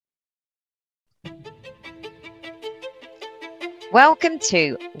Welcome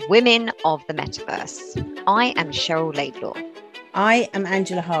to Women of the Metaverse. I am Cheryl Laidlaw. I am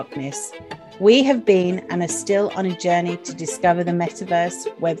Angela Harkness. We have been and are still on a journey to discover the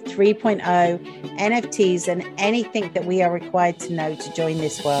metaverse, Web 3.0, NFTs, and anything that we are required to know to join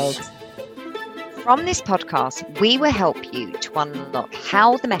this world. From this podcast, we will help you to unlock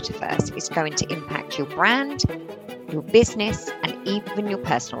how the metaverse is going to impact your brand, your business, and even your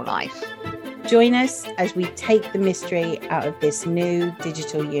personal life. Join us as we take the mystery out of this new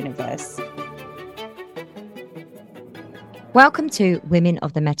digital universe. Welcome to Women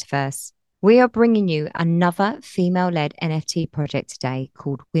of the Metaverse. We are bringing you another female-led NFT project today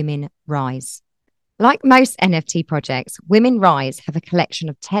called Women Rise. Like most NFT projects, Women Rise have a collection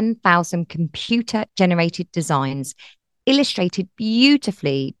of 10,000 computer-generated designs illustrated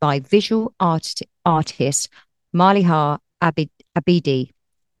beautifully by visual artist Maliha Abidi.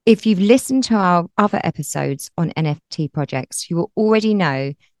 If you've listened to our other episodes on NFT projects, you will already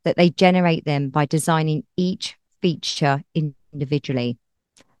know that they generate them by designing each feature individually.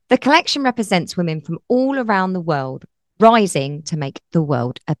 The collection represents women from all around the world rising to make the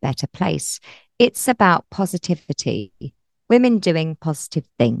world a better place. It's about positivity, women doing positive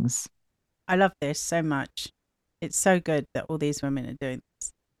things. I love this so much. It's so good that all these women are doing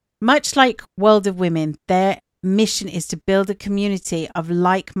this. Much like World of Women, their mission is to build a community of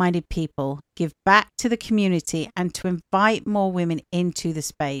like-minded people, give back to the community, and to invite more women into the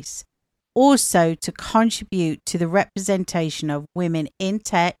space. Also to contribute to the representation of women in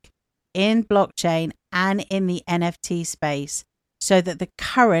tech, in blockchain, and in the NFT space, so that the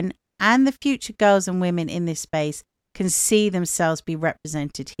current and the future girls and women in this space can see themselves be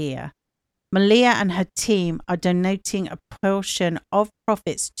represented here. Malia and her team are donating a portion of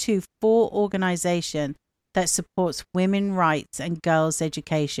profits to 4 organizations that supports women's rights and girls'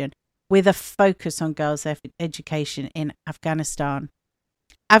 education, with a focus on girls' education in Afghanistan.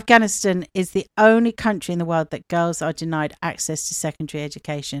 Afghanistan is the only country in the world that girls are denied access to secondary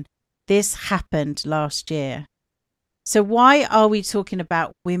education. This happened last year. So why are we talking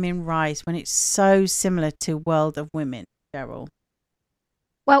about Women Rise when it's so similar to World of Women, Cheryl?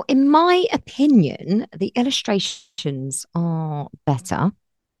 Well, in my opinion, the illustrations are better.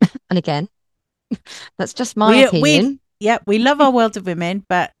 And again, that's just my opinion. We love our World of Women,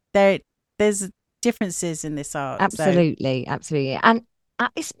 but there's differences in this art. Absolutely. And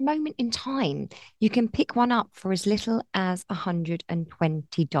at this moment in time, you can pick one up for as little as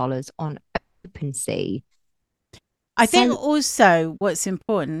 $120 on OpenSea. I think also what's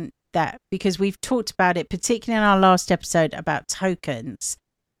important that, because we've talked about it, particularly in our last episode about tokens,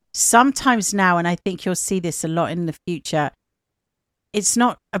 sometimes now, and I think you'll see this a lot in the future, it's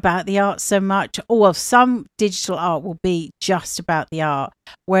not about the art so much. Well, some digital art will be just about the art,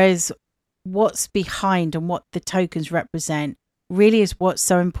 whereas what's behind and what the tokens represent really is what's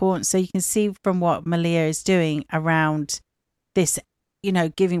so important. So you can see from what Malia is doing around this,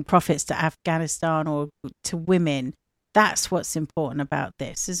 giving profits to Afghanistan or to women. That's what's important about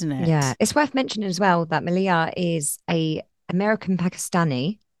this, isn't it? Yeah. It's worth mentioning as well that Malia is a American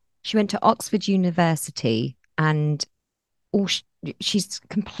Pakistani. She went to Oxford University and she's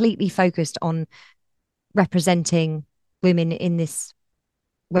completely focused on representing women in this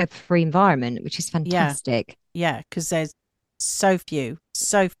Web3 environment, which is fantastic. Yeah, because there's so few.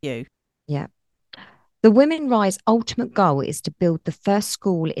 Yeah. The Women Rise ultimate goal is to build the first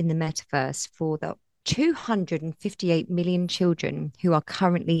school in the metaverse for the 258 million children who are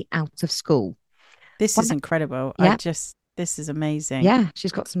currently out of school. This is incredible. Yeah. This is amazing. Yeah,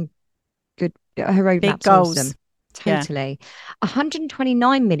 she's got some good, her roadmap's awesome. Totally. Yeah.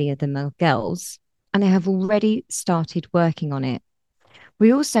 129 million of them are girls, and they have already started working on it.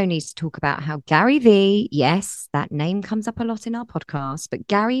 We also need to talk about how Gary Vee, yes, that name comes up a lot in our podcast, but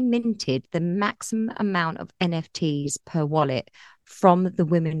Gary minted the maximum amount of NFTs per wallet from the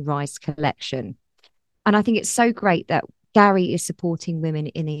Women Rise collection. And I think it's so great that Gary is supporting women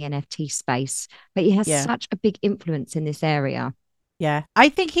in the NFT space, but he has such a big influence in this area. Yeah. I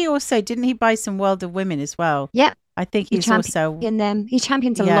think didn't he buy some World of Women as well? Yeah. I think he's also in them. He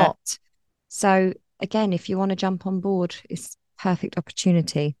champions a lot. So again, if you want to jump on board, it's perfect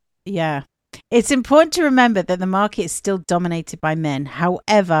opportunity. Yeah. It's important to remember that the market is still dominated by men.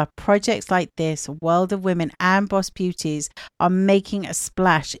 However, projects like this, World of Women and Boss Beauties, are making a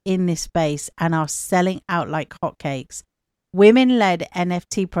splash in this space and are selling out like hotcakes. Women-led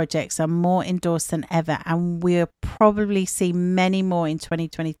NFT projects are more endorsed than ever, and we'll probably see many more in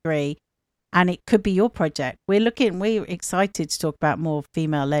 2023. And it could be your project. We're excited to talk about more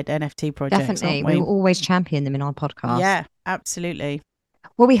female-led NFT projects. Definitely. We will always champion them in our podcast. Yeah, absolutely.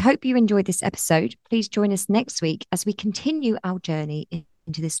 Well, we hope you enjoyed this episode. Please join us next week as we continue our journey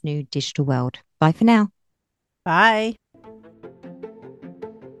into this new digital world. Bye for now. Bye.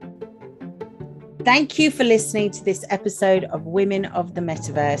 Thank you for listening to this episode of Women of the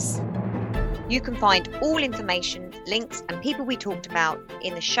Metaverse. You can find all information, links, and people we talked about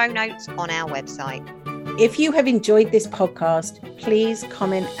in the show notes on our website. If you have enjoyed this podcast, please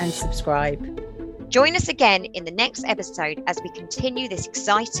comment and subscribe. Join us again in the next episode as we continue this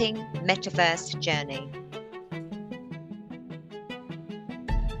exciting metaverse journey.